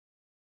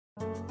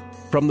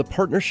From the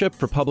Partnership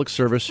for Public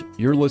Service,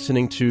 you're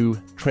listening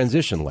to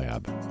Transition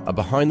Lab, a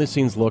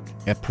behind-the-scenes look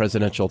at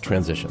presidential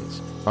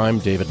transitions. I'm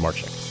David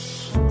Marchik.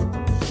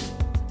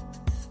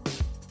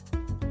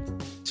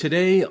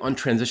 Today on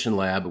Transition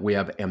Lab, we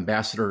have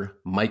Ambassador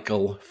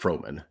Michael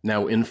Froman.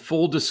 Now, in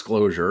full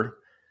disclosure,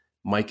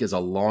 Mike is a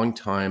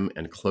longtime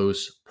and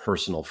close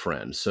personal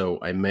friend, so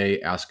I may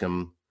ask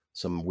him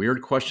some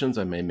weird questions.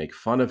 I may make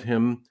fun of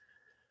him,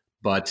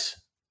 but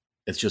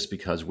it's just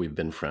because we've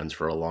been friends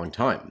for a long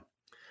time.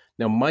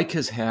 Now, Mike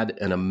has had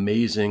an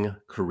amazing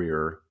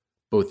career,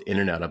 both in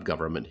and out of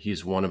government.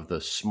 He's one of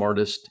the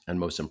smartest and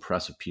most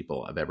impressive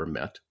people I've ever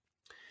met.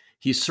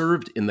 He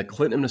served in the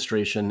Clinton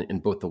administration in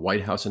both the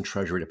White House and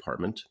Treasury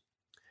Department,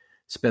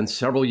 spent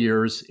several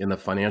years in the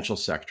financial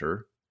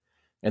sector,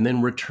 and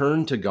then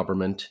returned to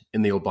government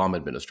in the Obama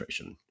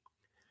administration.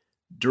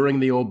 During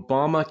the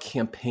Obama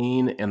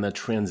campaign and the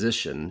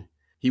transition,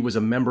 he was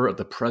a member of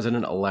the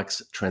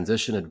President-elect's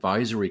Transition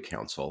Advisory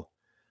Council.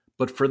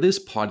 But for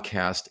this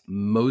podcast,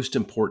 most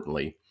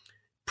importantly,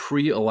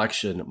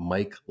 pre-election,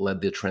 Mike led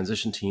the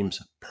transition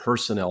team's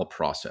personnel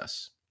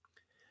process.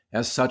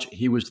 As such,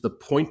 he was the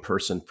point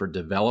person for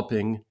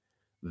developing,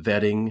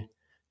 vetting,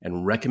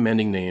 and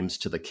recommending names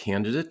to the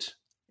candidate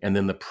and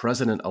then the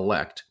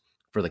president-elect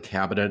for the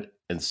cabinet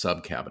and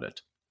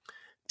sub-cabinet.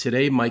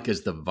 Today, Mike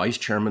is the vice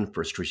chairman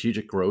for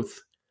strategic growth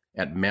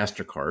at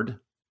MasterCard.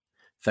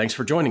 Thanks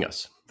for joining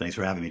us. Thanks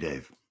for having me,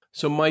 Dave.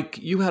 So, Mike,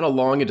 you had a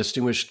long and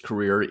distinguished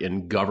career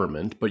in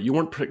government, but you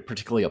weren't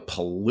particularly a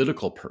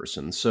political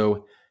person.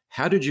 So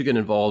how did you get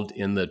involved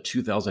in the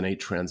 2008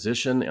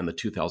 transition and the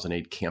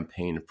 2008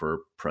 campaign for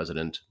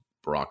President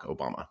Barack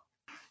Obama?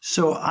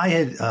 So I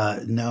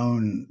had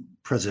known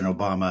President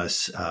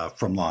Obama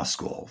from law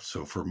school,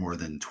 so for more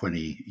than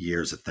 20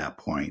 years at that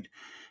point.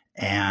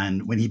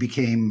 And when he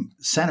became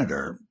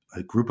senator,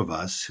 a group of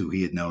us who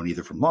he had known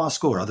either from law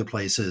school or other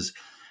places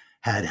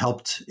had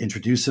helped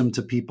introduce him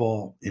to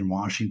people in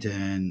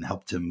Washington,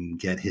 helped him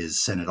get his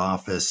Senate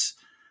office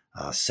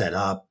set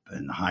up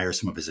and hire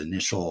some of his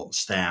initial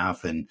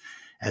staff. And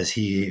as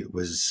he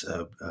was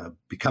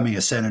becoming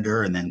a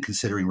senator and then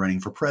considering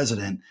running for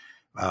president,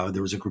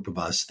 there was a group of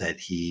us that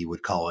he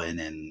would call in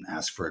and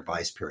ask for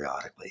advice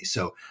periodically.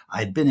 So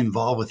I'd been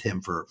involved with him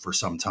for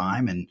some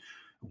time. And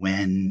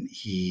when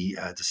he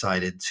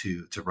decided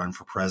to run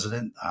for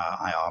president,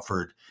 I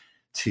offered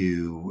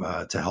to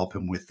help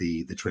him with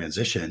the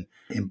transition,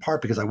 in part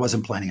because I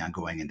wasn't planning on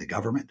going into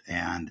government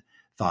and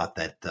thought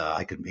that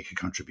I could make a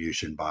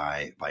contribution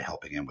by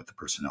helping him with the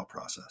personnel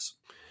process.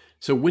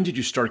 So when did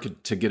you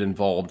start to get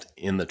involved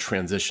in the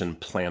transition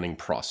planning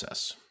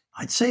process?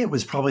 I'd say it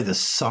was probably the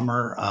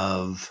summer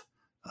of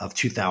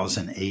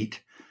 2008.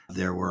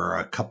 There were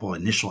a couple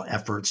initial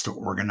efforts to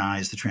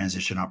organize the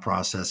transition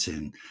process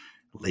in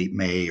late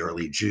May,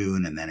 early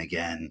June, and then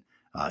again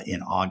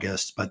in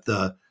August. But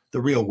the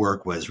real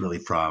work was really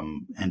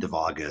from end of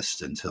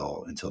August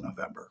until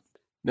November.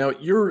 Now,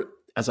 you're,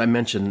 as I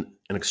mentioned,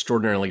 an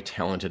extraordinarily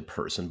talented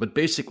person, but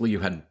basically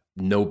you had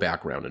no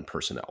background in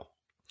personnel.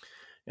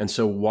 And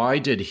so why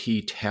did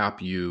he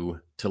tap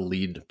you to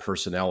lead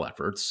personnel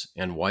efforts?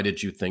 And why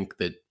did you think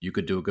that you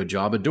could do a good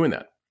job at doing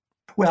that?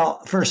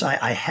 Well, first,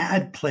 I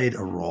had played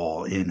a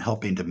role in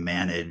helping to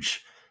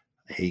manage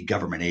a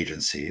government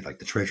agency like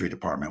the Treasury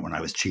Department when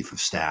I was chief of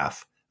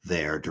staff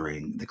there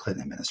during the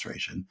Clinton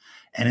administration.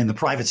 And in the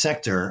private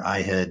sector,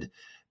 I had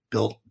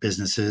built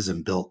businesses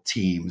and built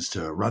teams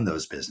to run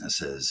those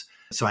businesses.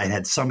 So I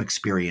had some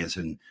experience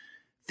in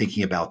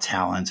thinking about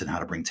talent and how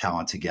to bring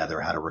talent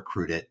together, how to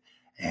recruit it,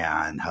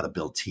 and how to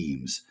build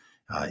teams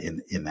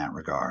in that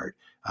regard.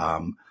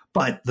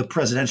 But the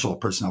presidential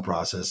personnel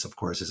process, of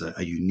course, is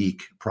a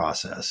unique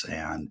process,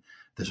 and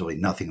there's really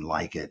nothing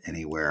like it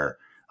anywhere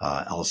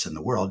else in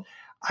the world.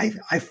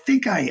 I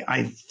think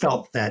I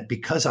felt that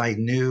because I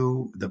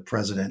knew the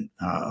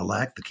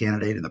president-elect, the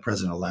candidate and the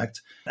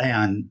president-elect,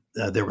 and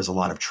there was a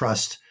lot of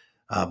trust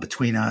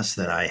between us,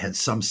 that I had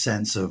some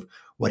sense of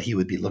what he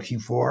would be looking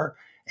for.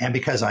 And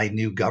because I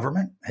knew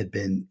government, had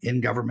been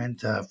in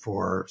government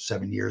for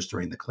 7 years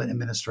during the Clinton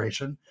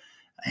administration,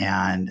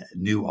 and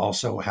knew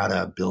also how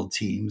to build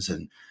teams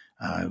and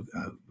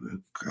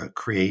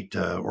create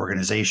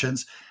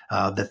organizations,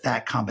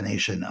 that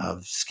combination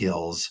of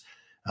skills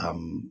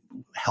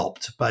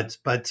helped.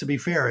 But to be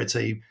fair, it's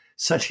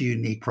such a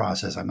unique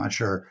process. I'm not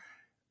sure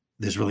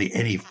there's really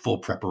any full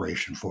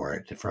preparation for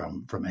it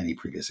from any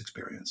previous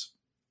experience.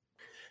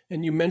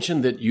 And you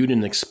mentioned that you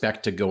didn't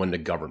expect to go into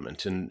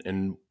government,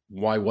 and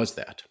why was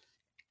that?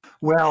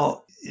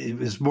 Well, it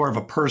was more of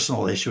a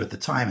personal issue at the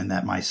time, in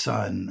that my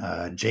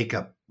son,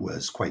 Jacob,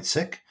 was quite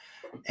sick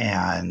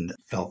and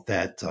felt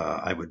that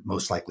I would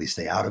most likely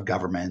stay out of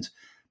government,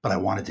 but I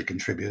wanted to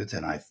contribute.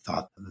 And I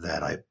thought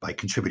that by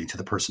contributing to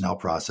the personnel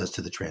process,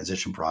 to the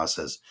transition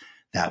process,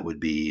 that would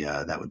be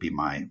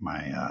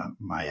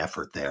my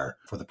effort there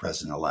for the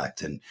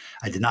president-elect. And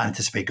I did not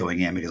anticipate going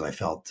in because I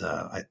felt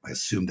I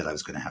assumed that I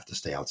was going to have to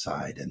stay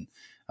outside and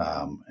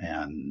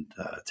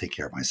take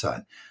care of my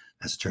son.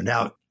 As it turned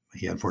out,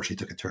 he unfortunately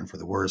took a turn for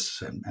the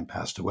worse and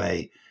passed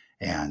away.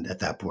 And at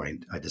that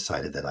point, I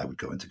decided that I would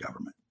go into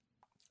government.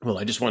 Well,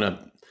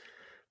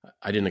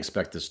 I didn't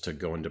expect this to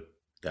go into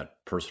that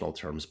personal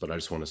terms, but I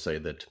just want to say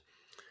that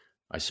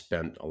I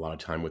spent a lot of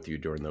time with you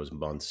during those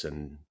months,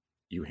 and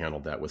you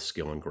handled that with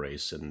skill and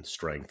grace and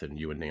strength. And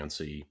you and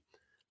Nancy,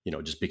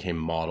 just became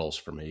models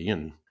for me.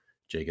 And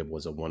Jacob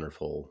was a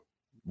wonderful,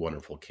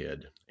 wonderful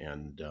kid.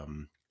 And,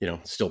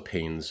 still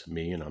pains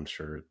me. And I'm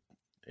sure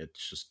it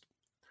just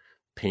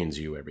pains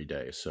you every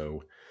day.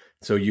 So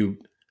you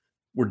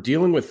were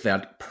dealing with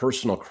that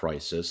personal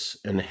crisis.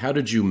 And how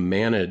did you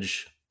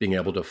manage being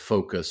able to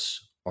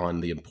focus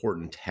on the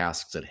important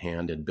tasks at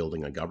hand in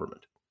building a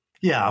government?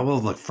 Yeah, well,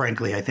 look,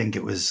 frankly, I think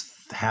it was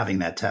having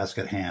that task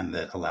at hand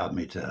that allowed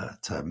me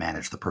to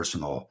manage the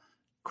personal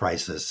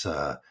crisis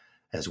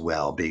as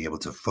well, being able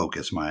to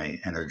focus my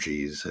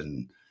energies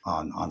and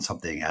on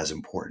something as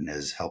important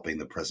as helping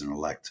the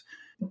president-elect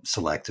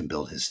select and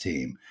build his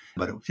team.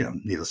 But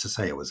needless to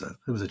say, it was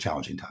a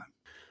challenging time.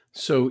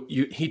 So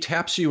he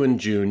taps you in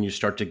June. You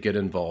start to get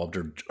involved,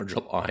 or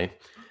July.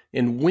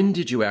 And when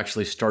did you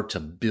actually start to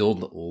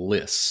build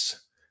lists?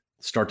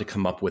 Start to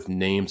come up with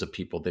names of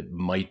people that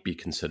might be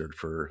considered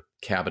for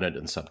cabinet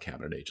and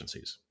sub-cabinet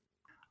agencies?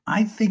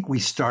 I think we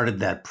started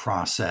that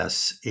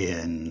process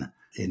in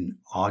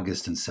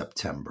August and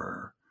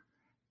September,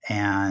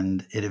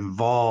 and it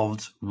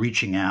involved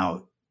reaching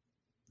out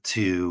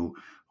to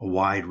a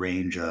wide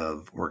range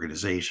of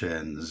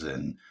organizations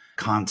and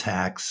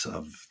contacts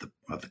of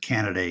the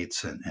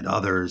candidates and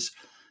others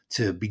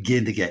to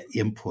begin to get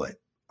input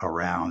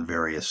around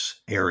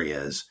various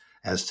areas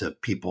as to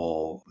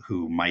people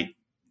who might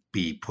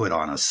be put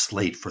on a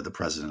slate for the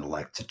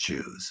president-elect to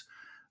choose.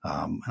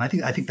 And I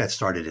think that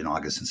started in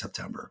August and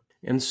September.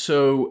 And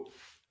so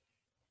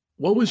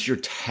what was your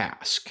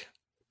task?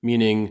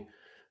 Meaning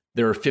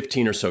there are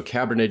 15 or so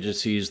cabinet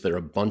agencies. There are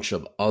a bunch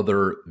of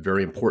other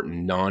very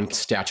important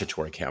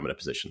non-statutory cabinet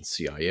positions,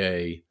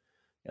 CIA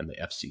and the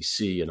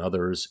FCC and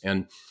others.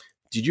 And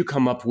did you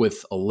come up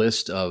with a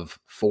list of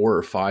 4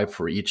 or 5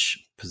 for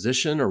each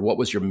position, or what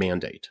was your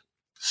mandate?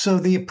 So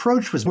the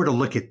approach was more to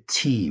look at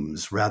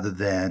teams rather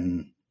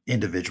than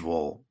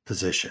individual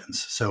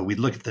positions. So we'd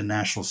look at the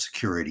national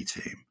security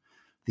team,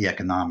 the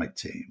economic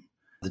team,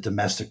 the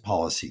domestic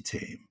policy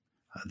team,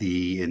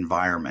 the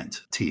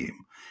environment team,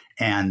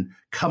 and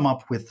come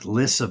up with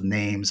lists of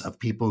names of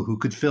people who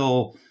could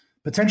fill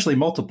potentially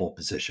multiple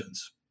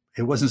positions.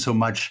 It wasn't so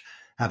much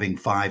having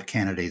 5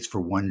 candidates for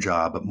one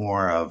job, but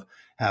more of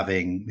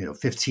having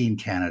 15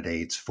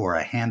 candidates for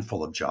a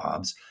handful of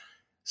jobs,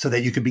 so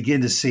that you could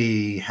begin to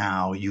see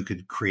how you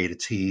could create a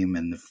team.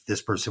 And if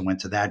this person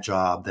went to that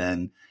job,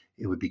 then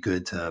it would be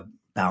good to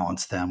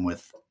balance them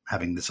with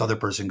having this other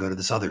person go to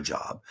this other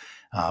job.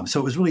 So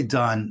it was really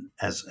done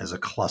as a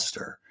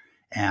cluster.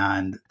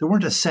 And there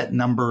weren't a set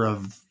number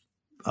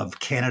of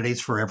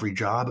candidates for every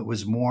job. It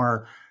was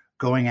more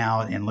going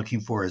out and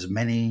looking for as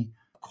many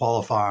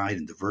qualified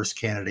and diverse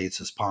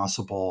candidates as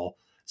possible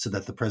so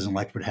that the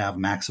president-elect would have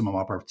maximum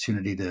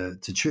opportunity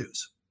to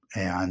choose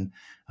and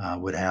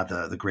would have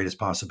the greatest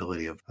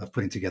possibility of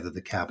putting together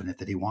the cabinet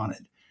that he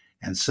wanted.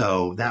 And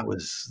so that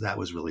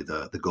was really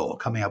the goal,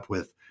 coming up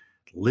with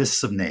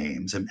lists of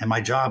names. And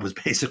my job was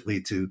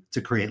basically to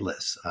create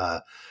lists,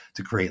 to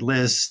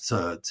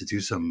do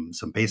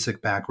some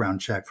basic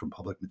background check from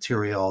public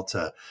material,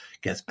 to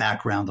get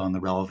background on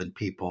the relevant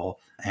people,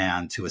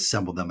 and to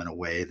assemble them in a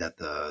way that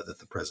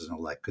the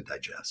president-elect could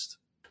digest.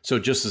 So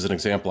just as an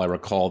example, I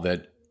recall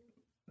that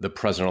the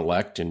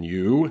president-elect and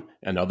you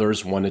and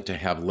others wanted to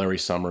have Larry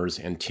Summers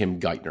and Tim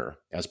Geithner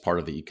as part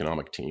of the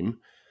economic team.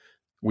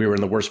 We were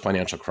in the worst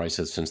financial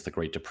crisis since the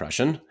Great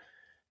Depression,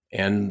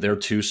 and they're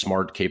 2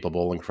 smart,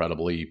 capable,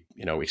 incredibly,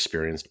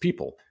 experienced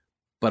people.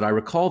 But I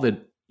recall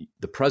that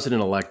the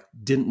president-elect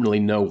didn't really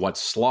know what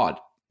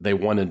slot they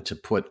wanted to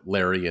put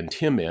Larry and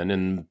Tim in,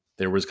 and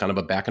there was kind of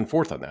a back and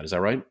forth on that. Is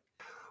that right?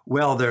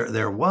 Well,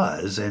 there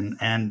was, and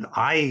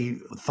I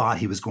thought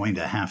he was going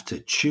to have to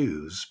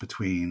choose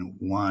between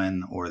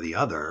one or the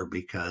other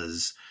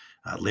because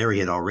Larry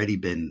had already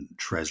been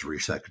Treasury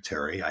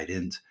Secretary. I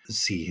didn't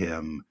see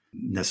him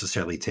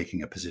necessarily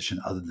taking a position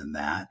other than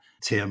that.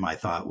 Tim, I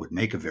thought, would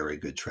make a very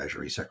good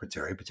Treasury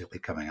Secretary,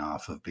 particularly coming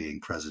off of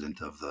being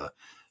president of the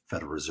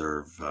Federal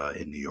Reserve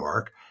in New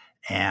York.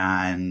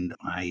 And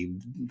I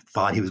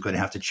thought he was going to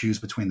have to choose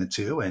between the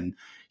two. And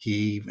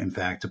he, in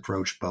fact,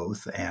 approached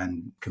both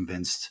and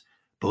convinced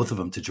both of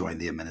them to join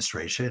the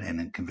administration, and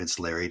then convinced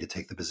Larry to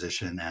take the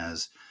position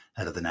as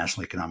head of the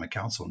National Economic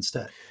Council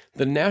instead.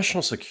 The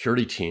national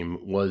security team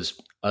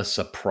was a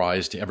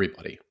surprise to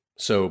everybody.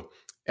 So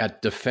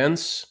at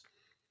Defense,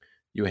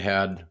 you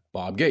had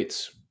Bob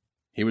Gates.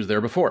 He was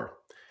there before.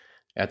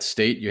 At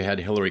State, you had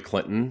Hillary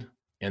Clinton,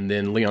 and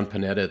then Leon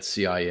Panetta at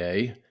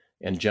CIA,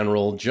 and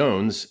General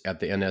Jones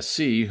at the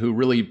NSC, who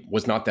really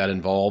was not that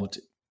involved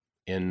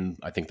in,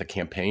 I think, the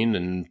campaign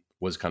and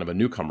was kind of a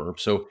newcomer.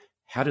 So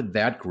how did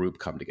that group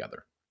come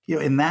together?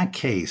 In that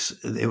case,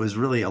 it was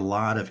really a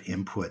lot of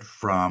input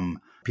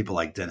from people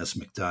like Dennis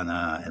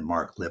McDonough and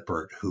Mark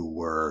Lippert, who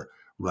were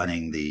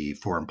running the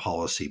foreign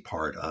policy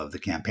part of the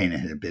campaign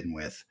and had been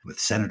with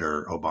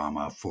Senator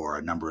Obama for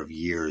a number of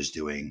years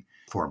doing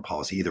foreign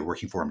policy, either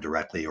working for him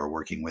directly or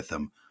working with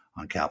them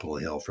on Capitol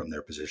Hill from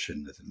their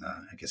position,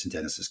 I guess in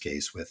Dennis's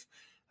case, with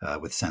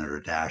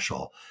Senator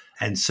Daschle.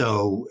 And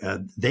so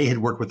they had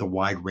worked with a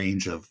wide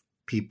range of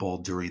people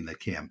during the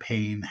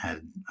campaign,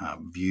 had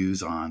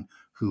views on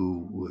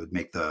who would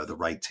make the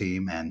right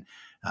team. And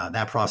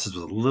that process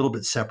was a little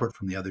bit separate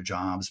from the other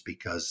jobs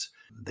because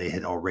they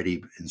had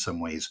already, in some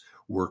ways,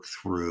 worked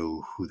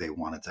through who they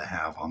wanted to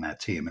have on that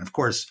team. And of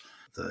course,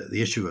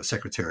 the issue of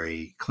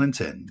Secretary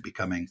Clinton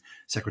becoming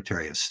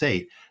Secretary of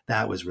State,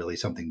 that was really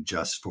something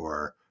just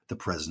for the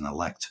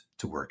president-elect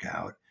to work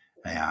out.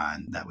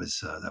 And that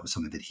was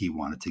something that he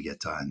wanted to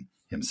get done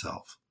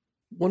himself.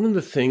 One of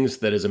the things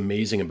that is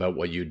amazing about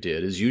what you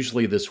did is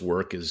usually this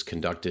work is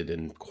conducted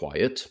in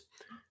quiet,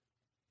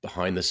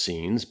 behind the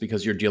scenes,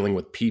 because you're dealing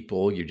with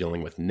people, you're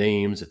dealing with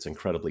names, it's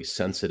incredibly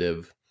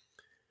sensitive.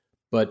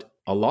 But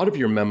a lot of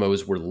your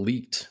memos were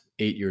leaked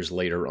 8 years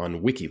later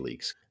on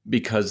WikiLeaks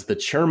because the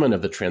chairman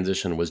of the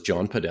transition was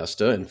John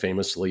Podesta, and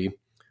famously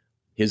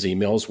his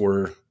emails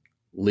were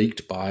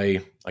leaked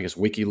by, I guess,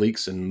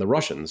 WikiLeaks and the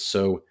Russians.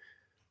 So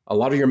a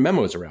lot of your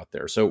memos are out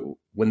there. So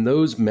when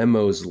those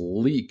memos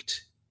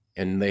leaked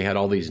and they had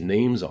all these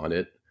names on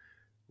it,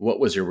 what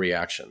was your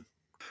reaction?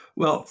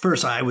 Well,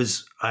 first, I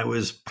was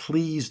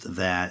pleased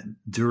that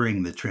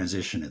during the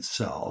transition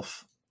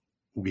itself,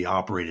 we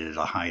operated at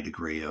a high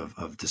degree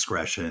of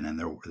discretion, and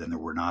there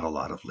were not a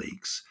lot of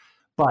leaks.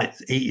 But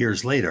 8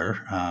 years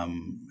later,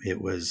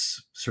 it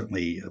was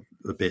certainly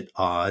a bit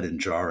odd and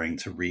jarring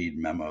to read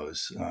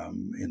memos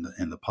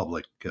in the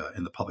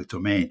public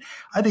domain.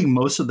 I think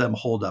most of them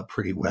hold up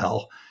pretty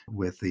well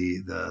with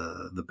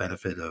the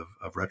benefit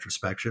of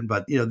retrospection.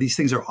 But these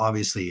things are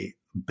obviously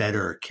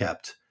better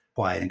kept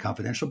quiet and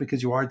confidential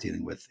because you are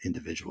dealing with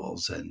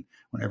individuals, and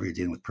whenever you're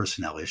dealing with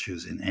personnel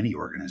issues in any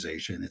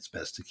organization, it's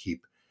best to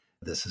keep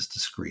this as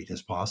discreet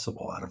as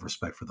possible out of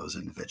respect for those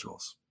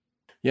individuals.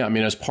 Yeah, I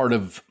mean, as part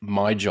of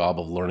my job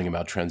of learning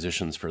about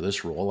transitions for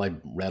this role, I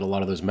read a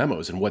lot of those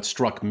memos. And what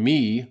struck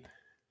me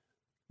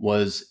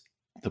was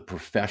the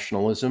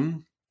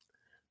professionalism,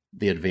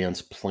 the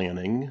advanced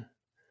planning,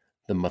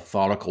 the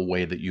methodical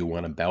way that you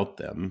went about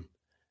them.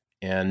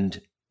 And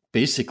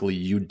basically,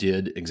 you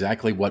did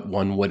exactly what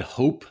one would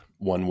hope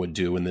one would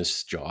do in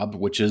this job,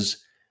 which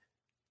is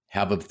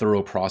have a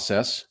thorough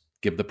process,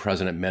 give the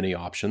president many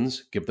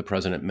options, give the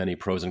president many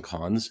pros and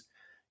cons,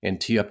 and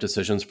tee up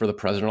decisions for the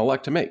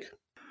president-elect to make.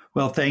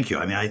 Well, thank you.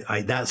 I mean,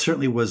 I that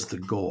certainly was the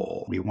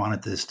goal. We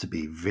wanted this to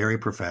be very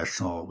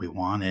professional. We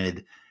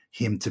wanted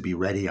him to be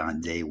ready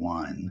on day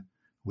one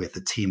with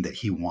the team that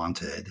he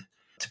wanted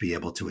to be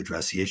able to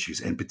address the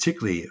issues. And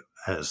particularly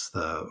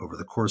over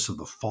the course of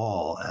the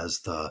fall,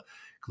 as the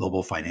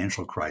global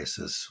financial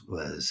crisis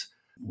was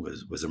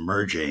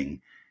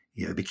emerging,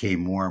 it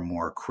became more and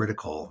more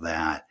critical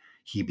that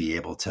he be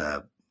able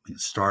to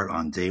start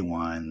on day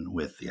one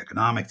with the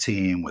economic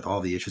team, with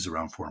all the issues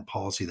around foreign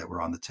policy that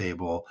were on the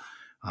table,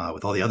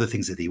 with all the other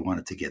things that he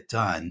wanted to get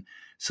done,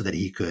 so that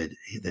he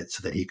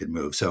could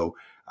move. So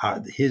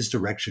his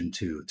direction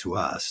to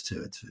us,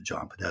 to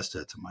John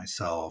Podesta, to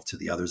myself, to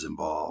the others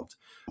involved,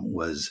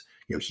 was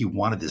he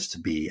wanted this to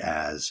be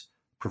as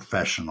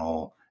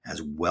professional,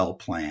 as well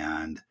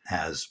planned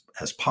as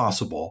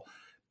possible,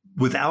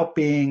 without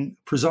being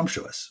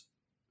presumptuous.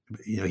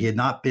 He had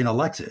not been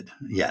elected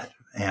yet,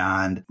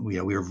 and we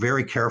were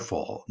very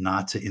careful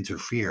not to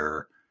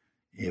interfere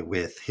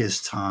with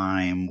his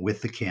time,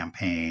 with the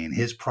campaign.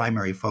 His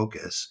primary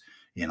focus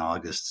in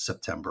August,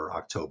 September,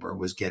 October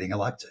was getting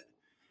elected.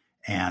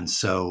 And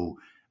so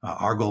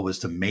our goal was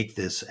to make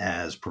this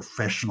as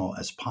professional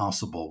as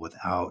possible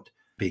without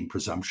being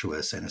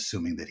presumptuous and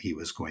assuming that he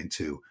was going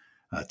to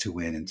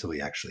win until he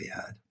actually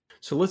had.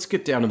 So let's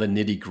get down to the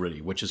nitty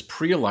gritty, which is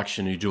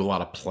pre-election. You do a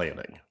lot of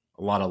planning,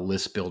 a lot of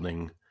list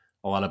building,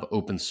 a lot of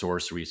open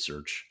source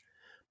research,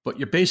 but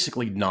you're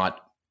basically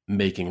not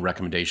making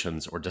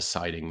recommendations or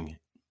deciding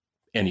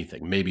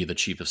anything, maybe the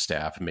chief of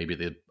staff,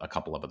 maybe a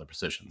couple of other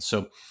positions.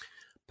 So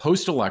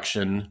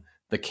post-election,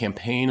 the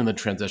campaign and the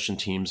transition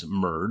teams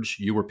merge.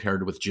 You were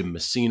paired with Jim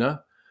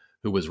Messina,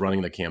 who was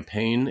running the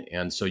campaign.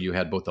 And so you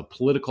had both a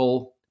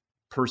political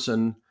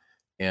person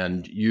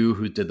and you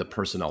who did the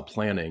personnel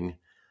planning.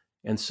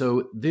 And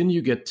so then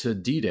you get to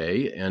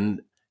D-Day,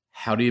 and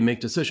how do you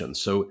make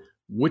decisions? So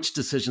which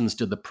decisions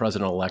did the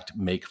president-elect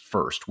make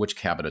first? Which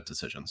cabinet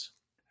decisions?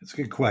 That's a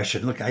good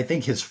question. Look, I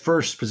think his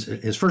first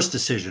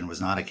decision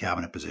was not a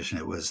cabinet position.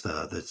 It was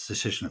the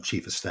decision of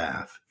chief of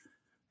staff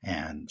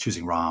and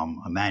choosing Rahm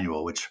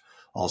Emanuel, which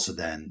also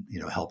then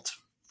helped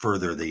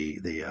further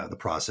the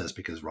process,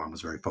 because Rahm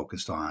was very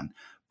focused on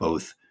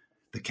both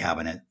the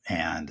cabinet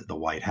and the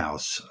White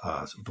House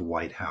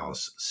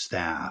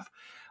staff.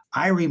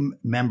 I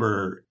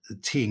remember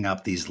teeing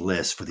up these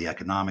lists for the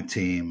economic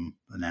team,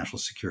 the national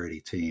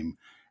security team,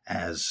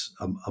 as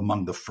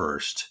among the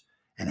first,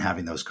 and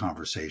having those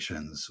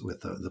conversations with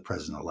the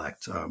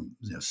president-elect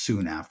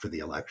soon after the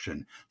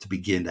election to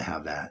begin to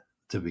have that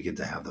to begin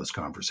to have those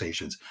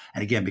conversations.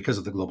 And again, because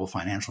of the global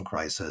financial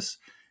crisis,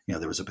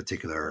 there was a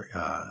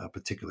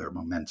particular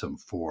momentum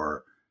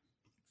for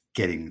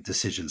getting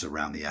decisions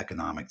around the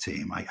economic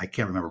team. I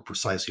can't remember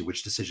precisely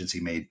which decisions he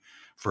made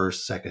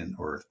first, second,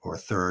 or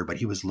third, but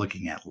he was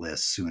looking at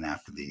lists soon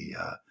after the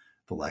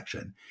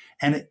election,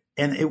 and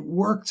it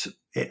worked.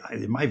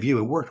 In my view,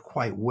 it worked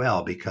quite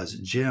well because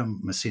Jim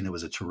Messina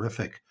was a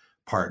terrific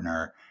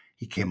partner.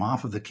 He came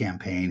off of the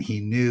campaign. He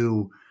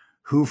knew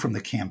who from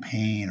the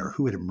campaign or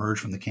who had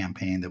emerged from the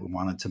campaign that we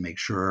wanted to make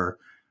sure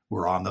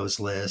were on those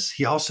lists.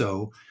 He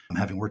also,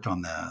 having worked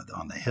on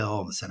the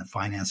Hill, the Senate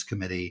Finance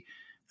Committee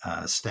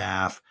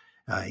staff,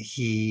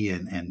 he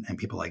and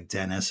people like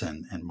Dennis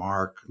and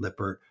Mark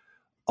Lippert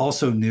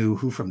also knew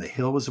who from the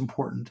Hill was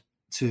important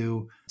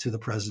to the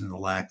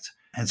president-elect.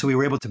 And so we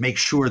were able to make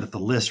sure that the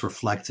list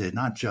reflected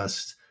not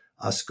just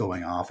us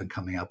going off and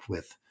coming up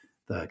with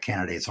the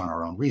candidates on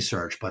our own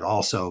research, but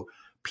also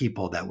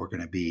people that were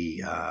going to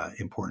be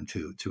important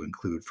to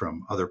include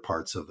from other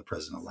parts of the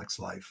president-elect's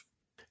life.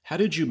 How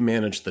did you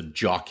manage the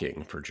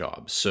jockeying for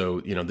jobs?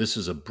 So, this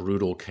is a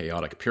brutal,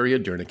 chaotic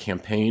period during a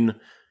campaign.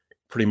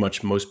 Pretty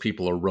much most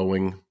people are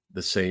rowing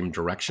the same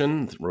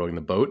direction, rowing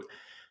the boat.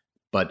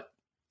 But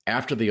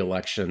after the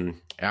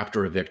election,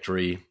 after a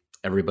victory,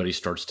 everybody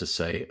starts to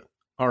say,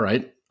 all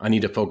right, I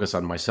need to focus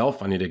on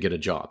myself. I need to get a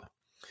job.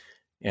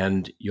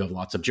 And you have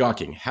lots of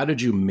jockeying. How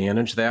did you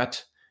manage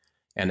that?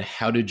 And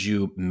how did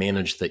you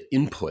manage the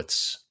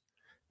inputs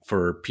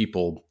for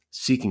people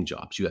seeking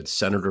jobs? You had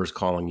senators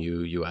calling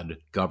you, you had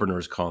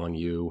governors calling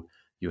you,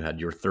 you had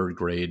your third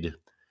grade,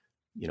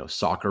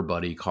 soccer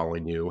buddy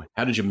calling you.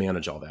 How did you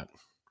manage all that?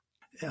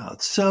 Yeah.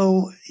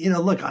 So,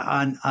 look,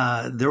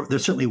 there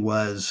certainly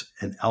was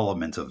an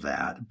element of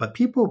that, but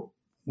people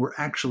were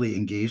actually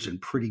engaged in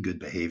pretty good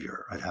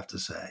behavior, I'd have to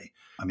say.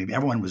 I mean,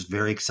 everyone was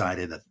very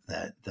excited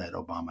that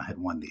Obama had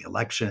won the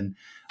election.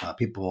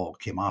 People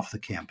came off the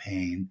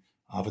campaign,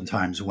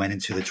 oftentimes went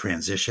into the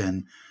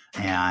transition,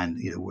 and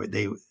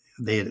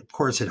they of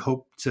course had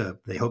hoped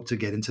to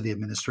get into the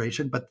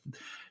administration, but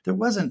there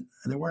weren't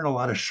a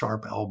lot of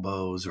sharp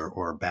elbows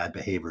or bad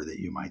behavior that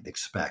you might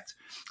expect.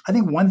 I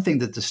think one thing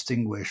that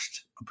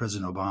distinguished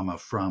President Obama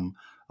from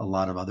a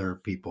lot of other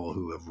people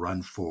who have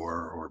run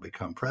for or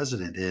become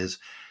president is,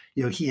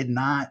 he had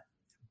not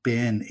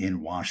been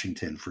in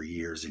Washington for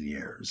years and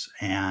years,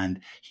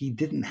 and he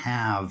didn't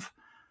have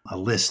a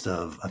list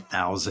of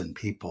 1,000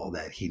 people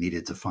that he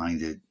needed to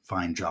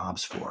find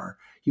jobs for.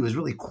 He was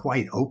really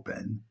quite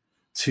open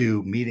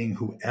to meeting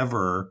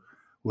whoever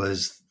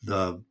was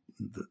the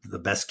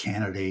best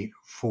candidate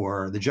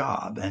for the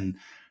job. And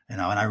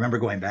I remember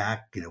going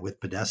back, with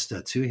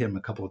Podesta to him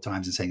a couple of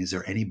times and saying, is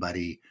there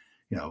anybody,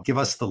 give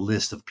us the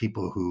list of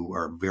people who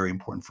are very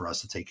important for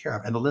us to take care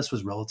of. And the list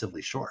was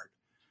relatively short.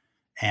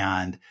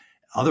 And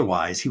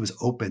otherwise, he was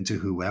open to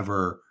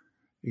whoever,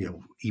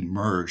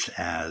 emerged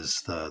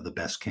as the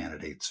best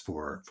candidates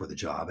for the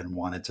job and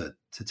wanted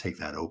to take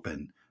that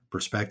open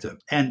perspective.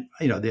 And,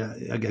 I'll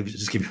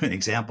just give you an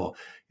example.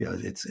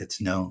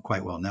 It's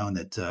quite well known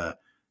that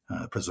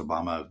President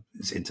Obama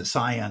is into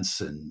science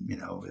and,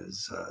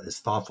 is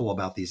thoughtful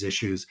about these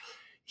issues.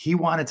 He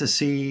wanted to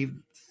see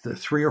the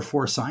 3 or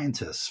 4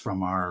 scientists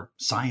from our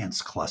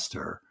science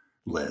cluster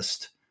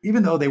list,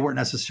 even though they weren't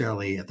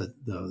necessarily at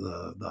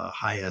the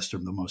highest or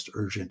the most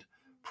urgent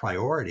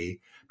priority,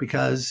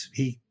 because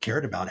he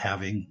cared about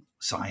having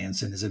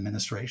science in his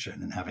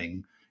administration and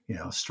having,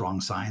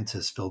 strong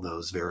scientists fill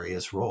those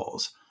various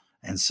roles.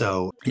 And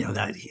so,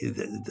 that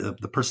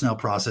the personnel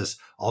process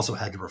also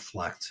had to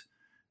reflect,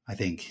 I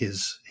think,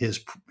 his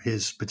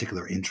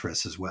particular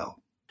interests as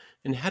well.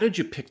 And how did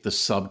you pick the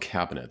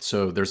sub-cabinet?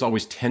 So there's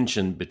always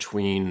tension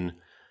between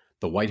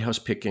the White House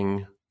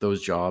picking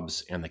those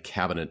jobs and the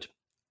cabinet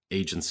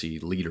agency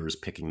leaders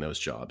picking those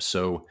jobs.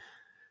 So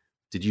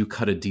did you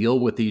cut a deal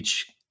with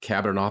each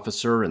cabinet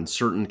officer and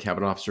certain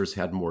cabinet officers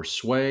had more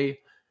sway?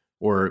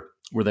 Or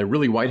were they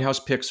really White House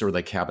picks or were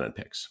they cabinet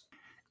picks?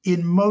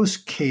 In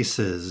most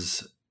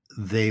cases,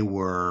 they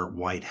were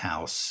White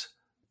House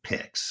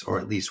picks, or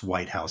at least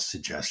White House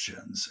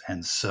suggestions.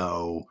 And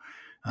so,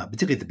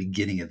 particularly at the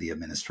beginning of the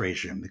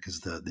administration,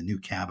 because the new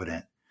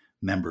cabinet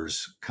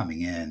members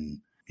coming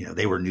in,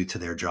 they were new to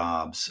their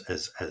jobs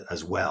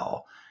as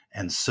well.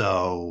 And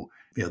so,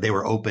 they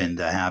were open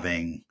to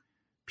having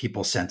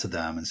people sent to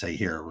them and say,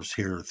 here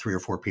are 3 or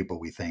 4 people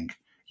we think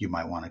you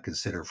might want to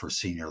consider for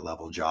senior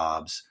level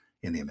jobs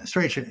in the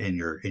administration, in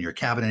your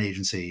cabinet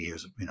agency.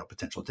 Here's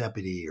potential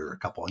deputy or a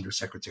couple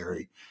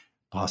undersecretary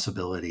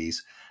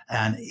possibilities.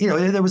 And,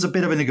 there was a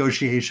bit of a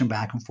negotiation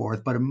back and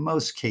forth, but in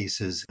most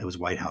cases, it was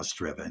White House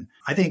driven.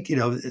 I think,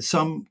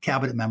 some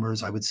cabinet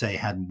members, I would say,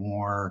 had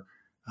more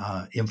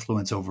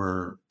influence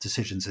over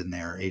decisions in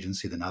their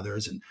agency than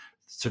others. And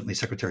certainly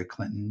Secretary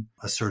Clinton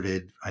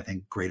asserted, I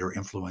think, greater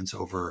influence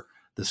over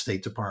the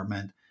State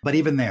Department. But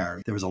even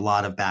there was a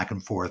lot of back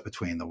and forth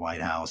between the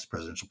White House,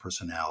 presidential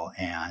personnel,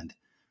 and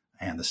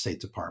the State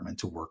Department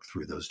to work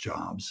through those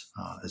jobs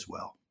as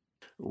well.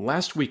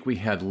 Last week, we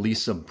had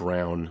Lisa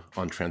Brown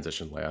on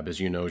Transition Lab. As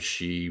you know,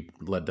 she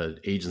led the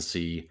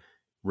agency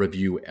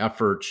review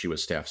effort. She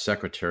was staff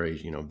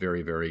secretary,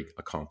 very, very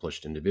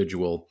accomplished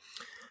individual.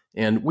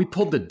 And we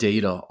pulled the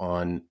data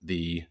on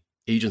the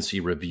agency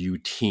review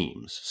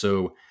teams.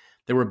 So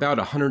there were about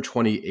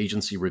 120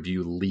 agency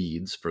review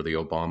leads for the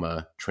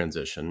Obama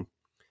transition,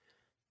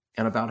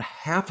 and about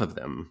half of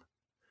them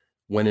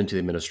went into the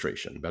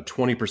administration. About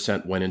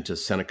 20% went into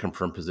Senate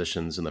confirmed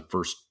positions in the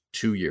first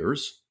 2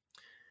 years.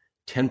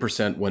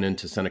 10% went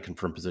into Senate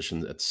confirmed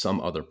positions at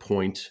some other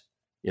point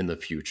in the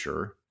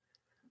future.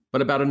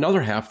 But about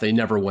another half, they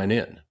never went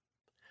in.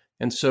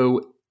 And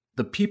so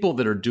the people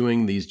that are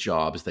doing these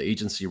jobs, the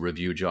agency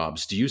review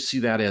jobs, do you see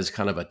that as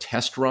kind of a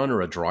test run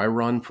or a dry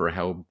run for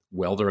how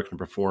well they're going to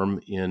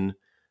perform in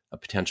a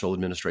potential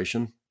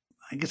administration?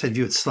 I guess I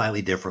view it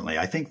slightly differently.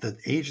 I think that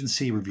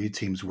agency review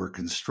teams were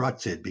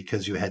constructed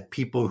because you had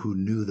people who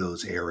knew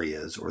those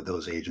areas or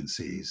those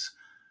agencies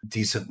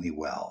decently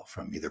well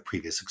from either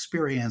previous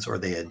experience, or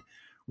they had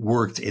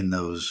worked in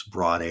those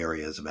broad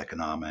areas of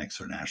economics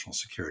or national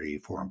security,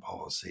 foreign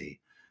policy,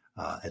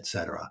 et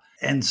cetera.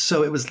 And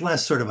so it was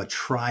less sort of a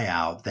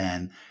tryout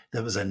than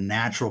there was a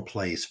natural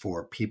place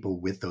for people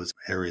with those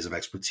areas of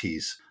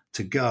expertise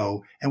to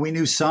go. And we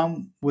knew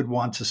some would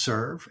want to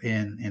serve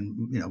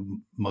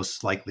in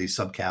most likely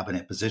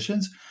sub-cabinet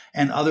positions,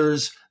 and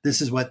others,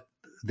 this is what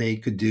they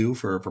could do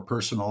for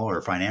personal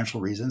or financial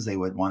reasons. They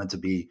would want it to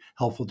be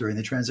helpful during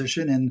the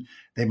transition, and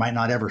they might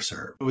not ever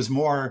serve. It was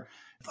more,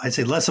 I'd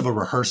say, less of a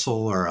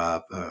rehearsal or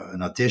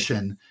an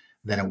audition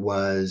than it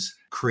was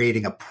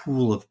creating a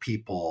pool of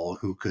people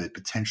who could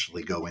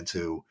potentially go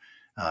into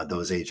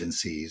those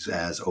agencies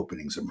as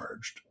openings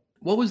emerged.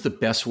 What was the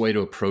best way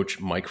to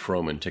approach Mike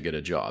Froman to get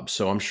a job?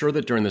 So I'm sure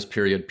that during this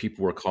period,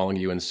 people were calling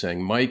you and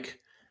saying, Mike,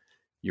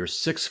 you're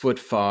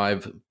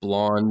 6'5",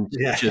 blonde,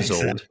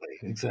 chiseled.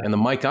 Exactly. And the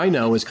Mike I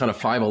know is kind of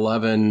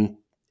 5'11"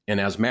 and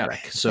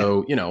asthmatic.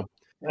 So,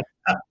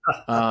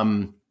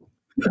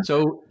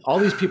 so all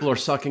these people are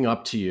sucking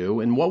up to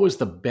you. And what was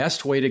the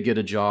best way to get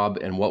a job,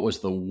 and what was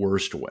the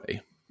worst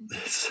way?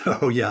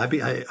 So, yeah,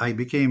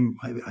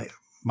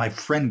 my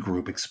friend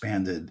group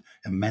expanded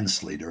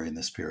immensely during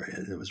this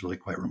period. It was really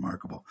quite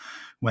remarkable.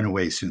 Went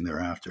away soon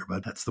thereafter,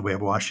 but that's the way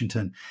of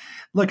Washington.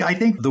 Look, I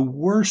think the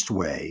worst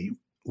way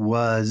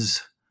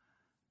was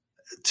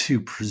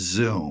to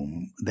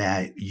presume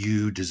that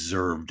you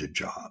deserved a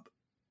job.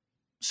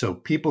 So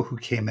people who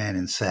came in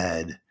and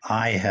said,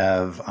 I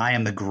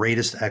am the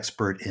greatest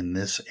expert in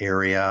this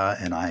area,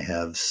 and I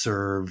have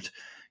served,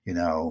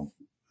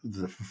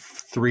 the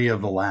 3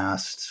 of the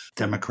last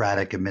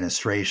Democratic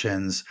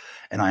administrations,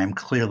 and I am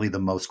clearly the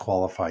most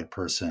qualified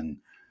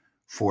person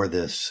for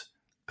this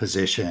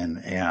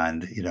position.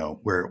 And,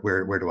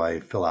 where do I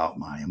fill out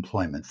my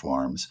employment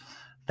forms?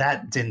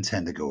 That didn't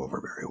tend to go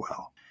over very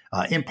well,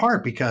 in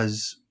part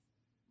because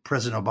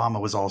President Obama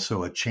was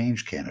also a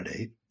change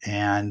candidate,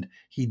 and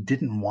he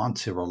didn't want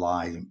to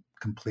rely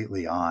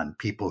completely on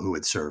people who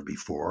had served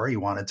before. He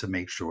wanted to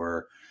make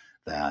sure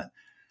that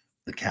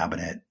the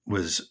cabinet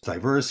was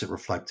diverse. It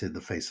reflected the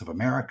face of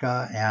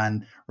America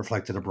and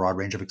reflected a broad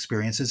range of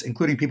experiences,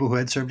 including people who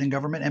had served in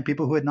government and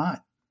people who had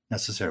not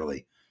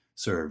necessarily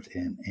served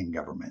in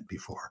government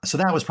before. So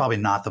that was probably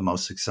not the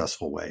most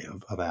successful way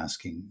of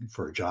asking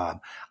for a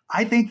job.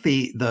 I think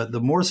the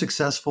more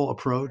successful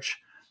approach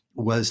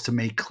was to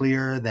make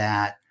clear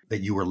that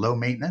you were low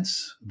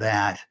maintenance,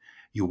 that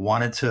you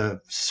wanted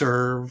to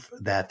serve,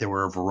 that there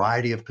were a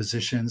variety of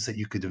positions that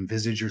you could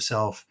envisage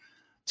yourself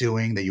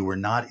doing, that you were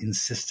not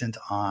insistent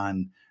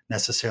on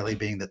necessarily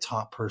being the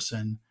top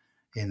person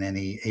in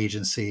any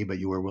agency, but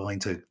you were willing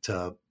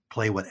to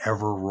play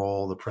whatever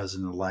role the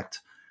president-elect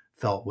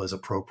felt was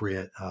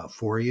appropriate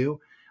for you,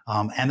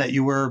 and that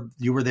you were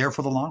there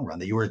for the long run,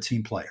 that you were a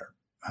team player,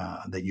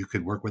 that you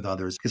could work with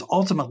others, because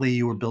ultimately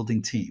you were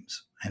building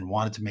teams and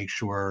wanted to make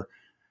sure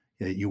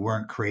that you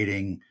weren't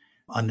creating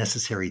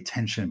unnecessary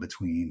tension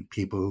between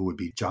people who would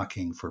be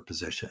jockeying for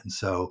position.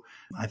 So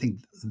I think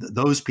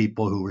those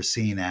people who were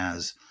seen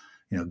as,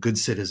 good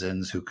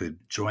citizens who could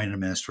join an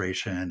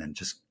administration and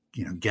just,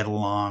 get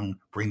along,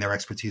 bring their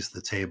expertise to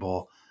the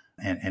table,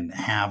 and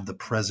have the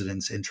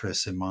president's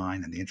interests in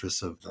mind and the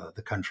interests of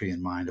the country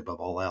in mind above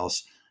all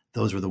else,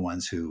 those were the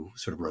ones who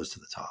sort of rose to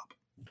the top.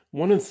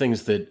 One of the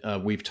things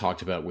that we've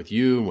talked about with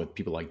you and with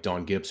people like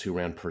Don Gibbs, who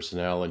ran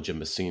personnel, and Jim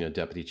Messina,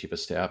 Deputy Chief of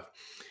Staff,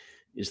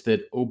 is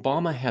that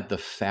Obama had the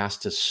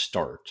fastest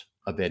start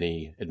of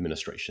any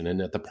administration.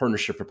 And at the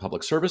Partnership for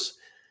Public Service,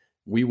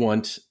 we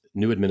want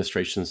new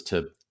administrations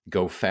to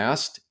go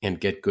fast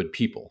and get good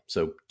people.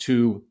 So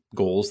 2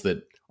 goals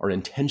that are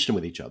in tension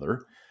with each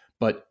other,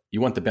 but you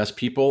want the best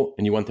people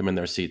and you want them in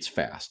their seats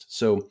fast.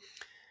 So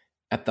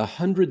at the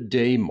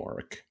 100-day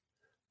mark,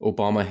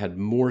 Obama had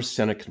more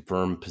Senate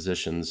confirmed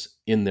positions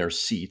in their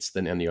seats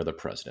than any other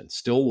president.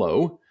 Still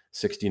low,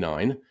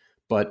 69,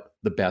 but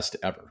the best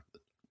ever.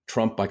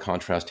 Trump, by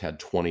contrast, had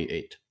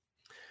 28.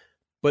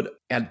 But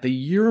at the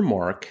year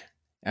mark,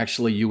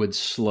 actually, you had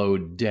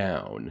slowed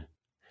down.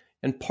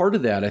 And part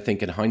of that, I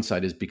think, in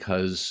hindsight, is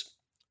because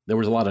there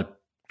was a lot of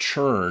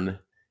churn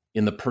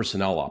in the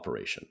personnel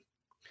operation.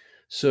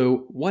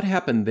 So, what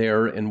happened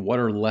there, and what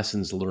are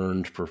lessons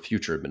learned for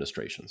future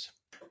administrations?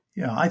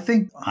 Yeah, I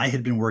think I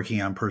had been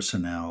working on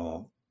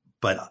personnel,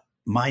 but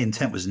my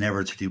intent was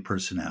never to do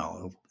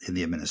personnel in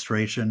the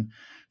administration.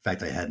 In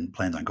fact, I hadn't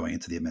planned on going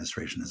into the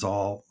administration at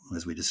all,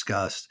 as we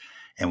discussed.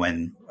 And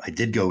when I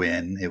did go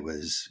in, it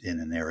was in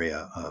an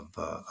area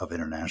of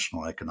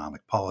international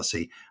economic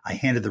policy. I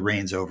handed the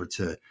reins over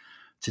to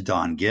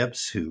Don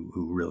Gibbs, who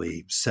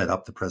really set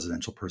up the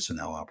presidential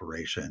personnel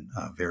operation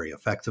very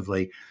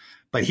effectively.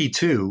 But he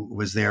too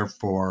was there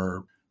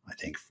for, I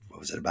think, what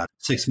was it, about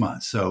 6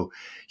 months. So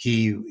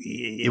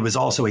it was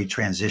also a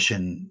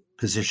transition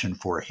position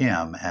for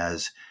him,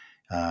 as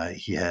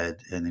he had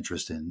an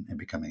interest in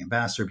becoming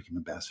ambassador, became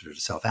ambassador to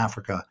South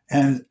Africa.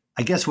 And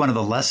I guess one of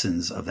the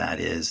lessons of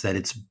that is that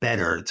it's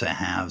better to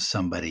have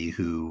somebody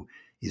who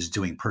is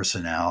doing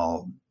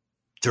personnel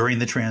during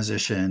the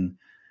transition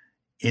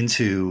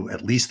into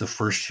at least the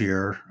first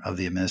year of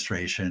the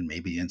administration,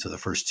 maybe into the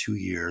first 2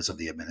 years of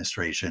the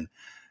administration.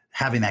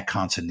 Having that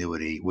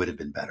continuity would have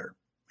been better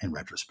in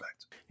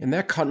retrospect. And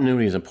that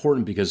continuity is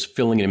important because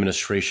filling an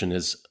administration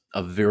is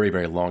a very,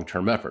 very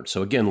long-term effort.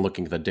 So again,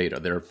 looking at the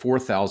data, there are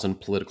 4,000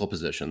 political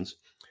positions.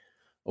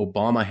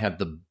 Obama had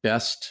the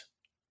best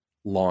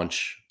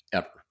launch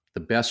ever, the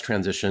best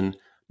transition,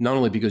 not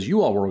only because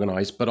you all were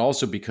organized, but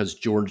also because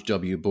George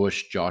W.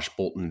 Bush, Josh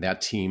Bolten,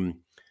 that team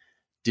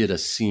did a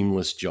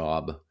seamless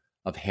job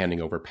of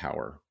handing over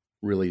power,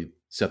 really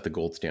set the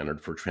gold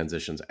standard for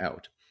transitions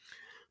out.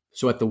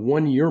 So at the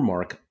 1 year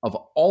mark of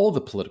all the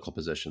political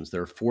positions,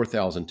 there are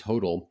 4,000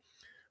 total,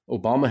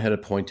 Obama had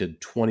appointed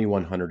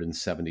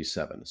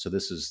 2,177. So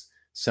this is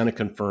Senate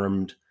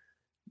confirmed,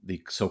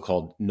 the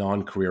so-called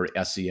non-career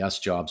SES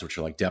jobs, which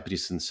are like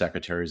deputies and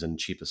secretaries and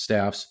chief of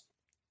staffs,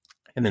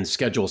 and then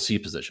Schedule C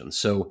positions.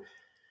 So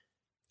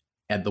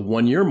at the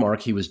 1 year mark,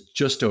 he was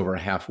just over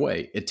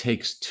halfway. It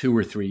takes 2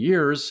 or 3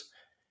 years.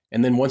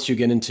 And then once you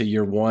get into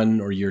year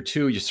 1 or year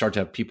 2, you start to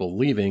have people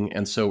leaving.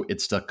 And so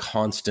it's the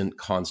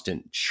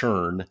constant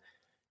churn,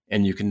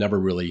 and you can never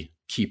really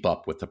keep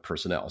up with the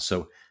personnel.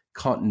 So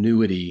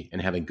continuity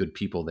and having good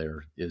people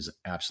there is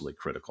absolutely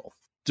critical.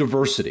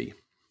 Diversity.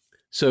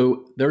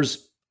 So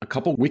there's a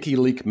couple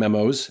WikiLeaks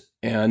memos,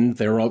 and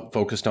they're all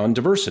focused on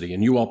diversity.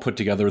 And you all put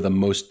together the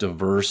most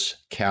diverse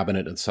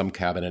cabinet and some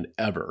cabinet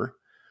ever.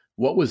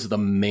 What was the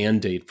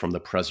mandate from the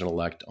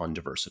president-elect on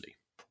diversity?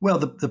 Well,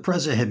 the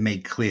president had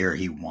made clear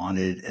he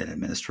wanted an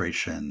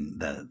administration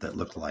that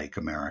looked like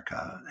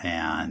America,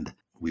 and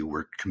we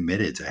were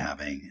committed to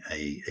having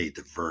a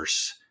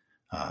diverse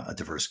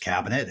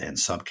cabinet and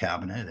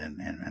sub-cabinet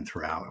and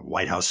throughout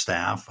White House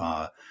staff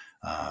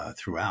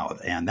throughout,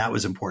 and that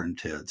was important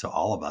to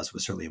all of us. It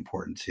was certainly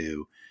important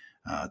to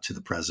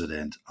the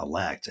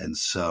president-elect, and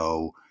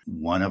so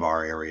one of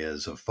our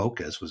areas of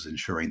focus was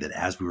ensuring that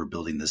as we were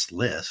building this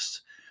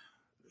list,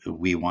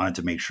 we wanted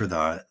to make sure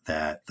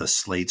that the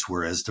slates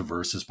were as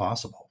diverse as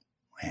possible.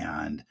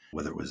 And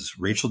whether it was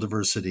racial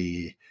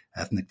diversity,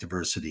 ethnic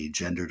diversity,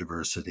 gender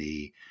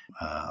diversity,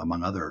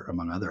 among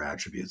other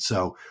attributes.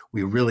 So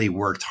we really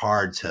worked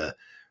hard to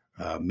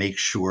make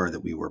sure that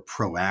we were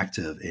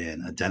proactive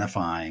in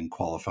identifying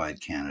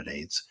qualified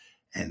candidates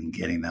and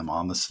getting them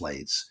on the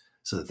slates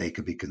so that they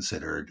could be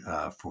considered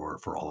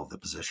for all of the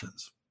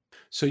positions.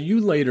 So you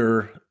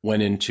later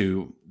went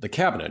into the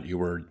cabinet. You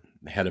were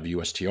head of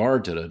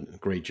USTR, did a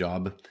great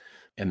job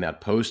in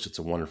that post. It's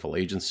a wonderful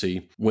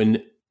agency.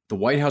 When the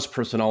White House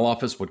Personnel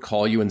Office would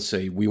call you and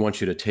say, we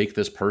want you to take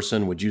this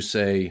person, would you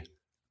say,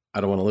 I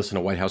don't want to listen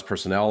to White House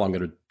personnel, I'm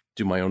going to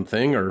do my own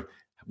thing? Or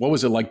what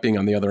was it like being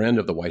on the other end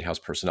of the White House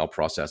personnel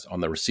process, on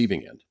the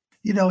receiving end?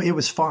 You know, it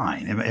was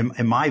fine.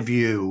 In my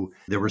view,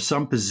 there were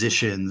some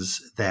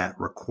positions that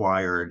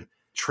required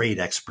trade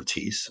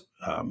expertise,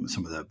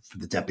 some of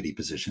the deputy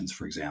positions,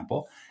 for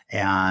example.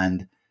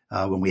 And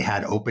when we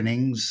had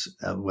openings,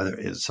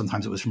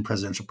 sometimes it was from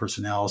presidential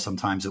personnel,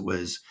 sometimes it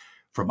was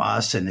from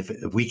us. And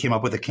if we came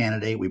up with a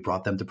candidate, we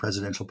brought them to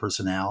presidential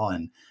personnel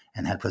and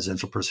had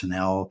presidential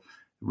personnel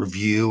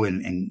review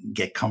and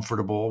get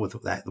comfortable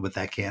with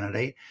that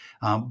candidate.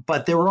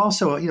 But there were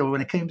also,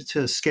 when it came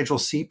to Schedule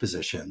C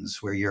positions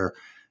where you're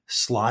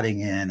slotting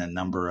in a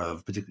number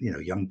of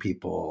young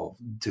people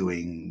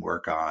doing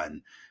work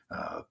on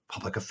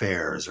public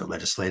affairs or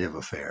legislative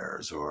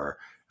affairs or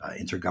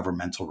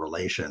intergovernmental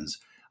relations,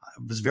 I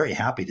was very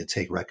happy to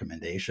take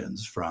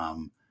recommendations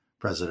from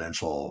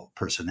presidential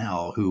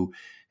personnel who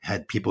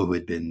had people who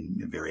had been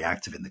very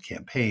active in the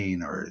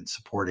campaign or in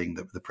supporting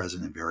the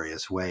president in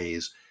various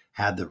ways,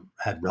 had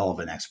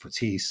relevant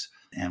expertise,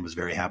 and was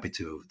very happy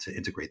to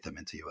integrate them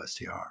into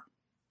USTR.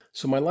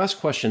 So my last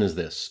question is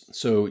this.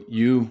 So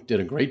you did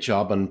a great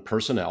job on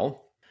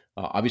personnel.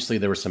 Obviously,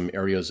 there were some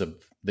areas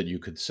that you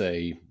could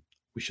say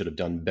we should have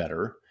done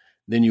better.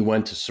 Then you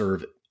went to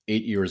serve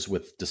 8 years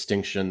with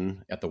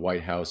distinction at the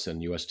White House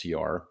and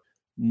USTR.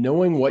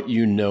 Knowing what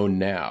you know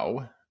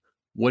now,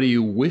 what do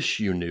you wish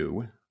you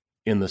knew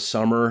in the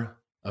summer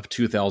of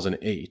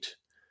 2008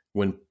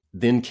 when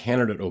then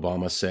candidate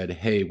Obama said,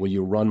 hey, will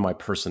you run my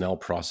personnel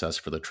process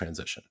for the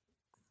transition?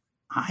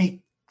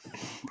 I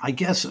I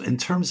guess in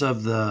terms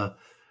of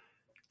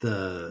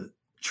the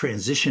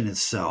transition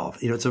itself,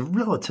 it's a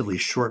relatively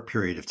short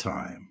period of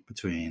time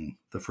between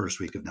the first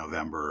week of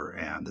November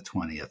and the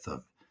 20th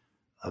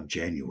of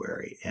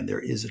January. And there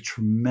is a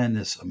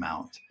tremendous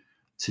amount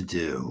to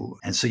do.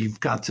 And so you've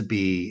got to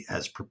be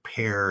as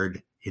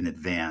prepared in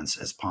advance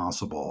as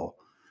possible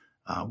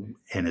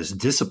and as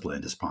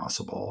disciplined as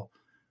possible.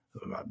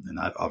 And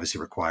that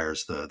obviously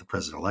requires the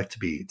president-elect to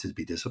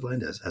be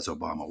disciplined, as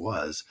Obama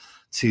was,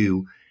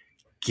 to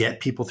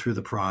get people through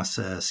the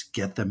process,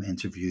 get them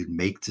interviewed,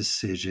 make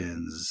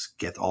decisions,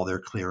 get all their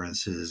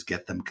clearances,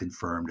 get them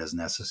confirmed as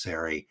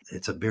necessary.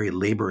 It's a very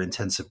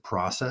labor-intensive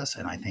process,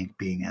 and I think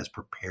being as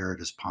prepared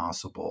as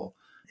possible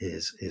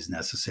is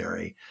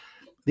necessary.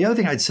 The other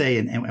thing I'd say,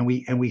 and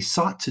we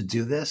sought to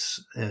do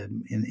this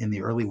in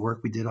the early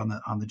work we did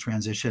on the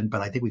transition,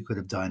 but I think we could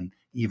have done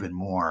even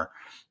more.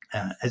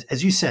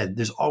 As you said,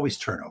 there's always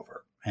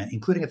turnover,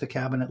 including at the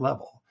cabinet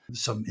level.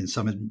 In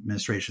some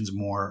administrations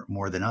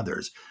more than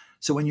others.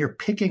 So when you're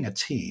picking a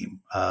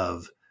team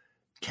of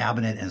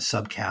cabinet and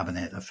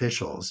sub-cabinet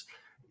officials,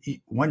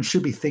 one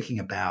should be thinking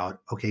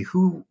about, okay,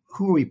 who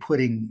are we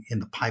putting in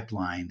the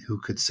pipeline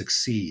who could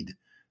succeed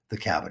the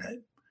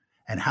cabinet?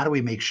 And how do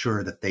we make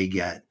sure that they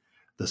get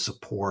the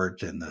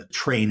support and the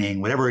training,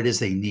 whatever it is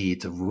they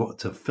need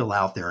to fill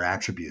out their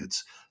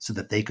attributes so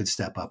that they could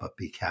step up and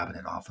be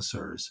cabinet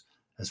officers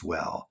as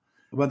well?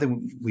 One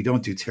thing we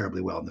don't do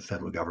terribly well in the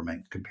federal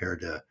government compared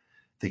to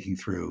thinking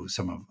through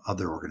some of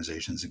other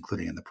organizations,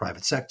 including in the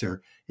private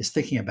sector, is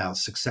thinking about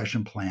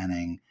succession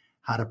planning,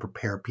 how to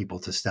prepare people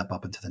to step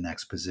up into the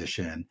next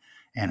position,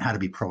 and how to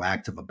be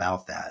proactive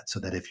about that. So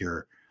that if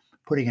you're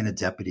putting in a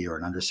deputy or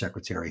an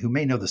undersecretary who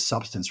may know the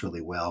substance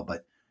really well,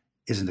 but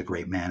isn't a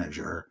great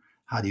manager,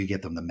 how do you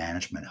get them the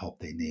management help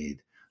they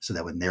need so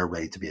that when they're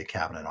ready to be a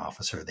cabinet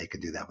officer, they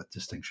could do that with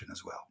distinction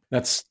as well?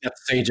 That's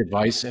sage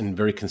advice and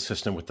very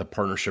consistent with the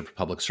Partnership for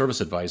Public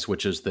Service advice,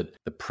 which is that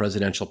the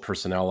Presidential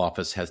Personnel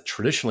Office has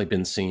traditionally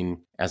been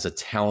seen as a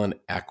talent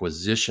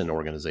acquisition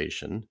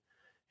organization.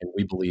 And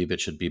we believe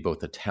it should be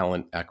both a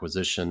talent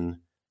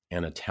acquisition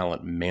and a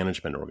talent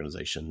management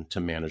organization to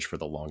manage for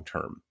the long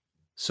term.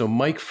 So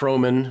Mike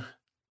Froman,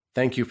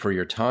 thank you for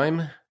your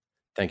time.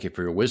 Thank you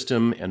for your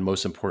wisdom, and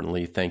most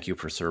importantly, thank you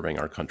for serving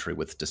our country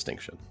with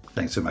distinction.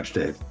 Thanks so much,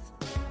 Dave.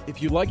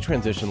 If you like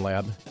Transition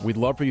Lab, we'd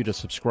love for you to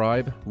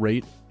subscribe,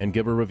 rate, and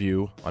give a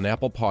review on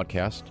Apple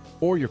Podcasts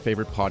or your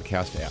favorite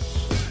podcast app.